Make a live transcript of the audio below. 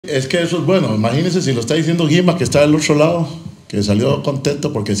Es que eso es bueno. Imagínense si lo está diciendo Guima, que está del otro lado, que salió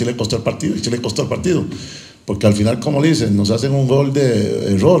contento porque sí le costó el partido, y sí le costó el partido. Porque al final, como le dicen, nos hacen un gol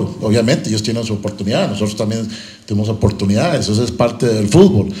de error. Obviamente ellos tienen su oportunidad, nosotros también tenemos oportunidades, eso es parte del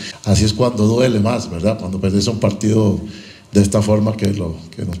fútbol. Así es cuando duele más, ¿verdad? Cuando perdés un partido de esta forma que lo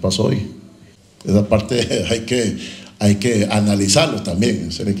que nos pasó hoy. Esa parte hay que analizarlo también.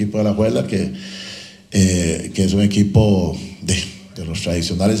 Es el equipo de Alajuela que es un equipo de los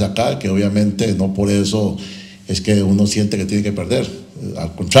tradicionales acá, que obviamente no por eso es que uno siente que tiene que perder,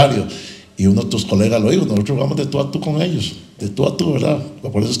 al contrario. Y uno de tus colegas lo dijo, nosotros jugamos de tú a tú con ellos, de tú a tú, ¿verdad?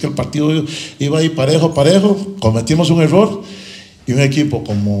 Por eso es que el partido iba ahí parejo, cometimos un error y un equipo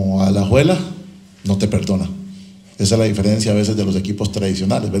como Alajuela no te perdona. Esa es la diferencia a veces de los equipos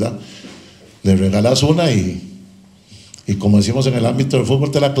tradicionales, ¿verdad? Le regalas una y como decimos en el ámbito del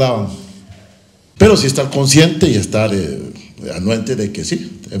fútbol, te la clavan. Pero sí estar consciente y estar anuente de que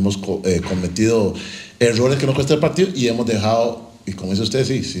sí, hemos cometido errores que nos cuesta el partido y hemos dejado. Y como dice usted,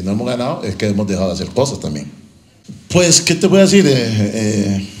 sí, si no hemos ganado es que hemos dejado de hacer cosas también. Pues, ¿qué te voy a decir?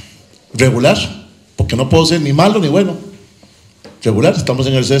 Regular, porque no puedo ser ni malo ni bueno. Regular, estamos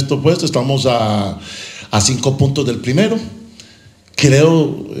en el 6º puesto, estamos a 5 puntos del primero.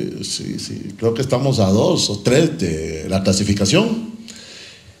 Creo que estamos a 2 o 3 de la clasificación.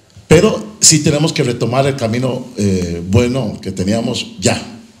 Pero sí tenemos que retomar el camino bueno que teníamos ya.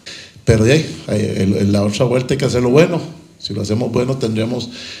 Pero de ahí, en la otra vuelta hay que hacerlo bueno. Si lo hacemos bueno, tendremos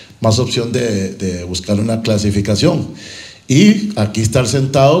más opción de buscar una clasificación. Y aquí estar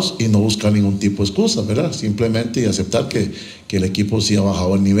sentados y no buscar ningún tipo de excusa, ¿verdad? Simplemente y aceptar que el equipo sí ha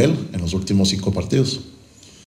bajado el nivel en los últimos 5 partidos.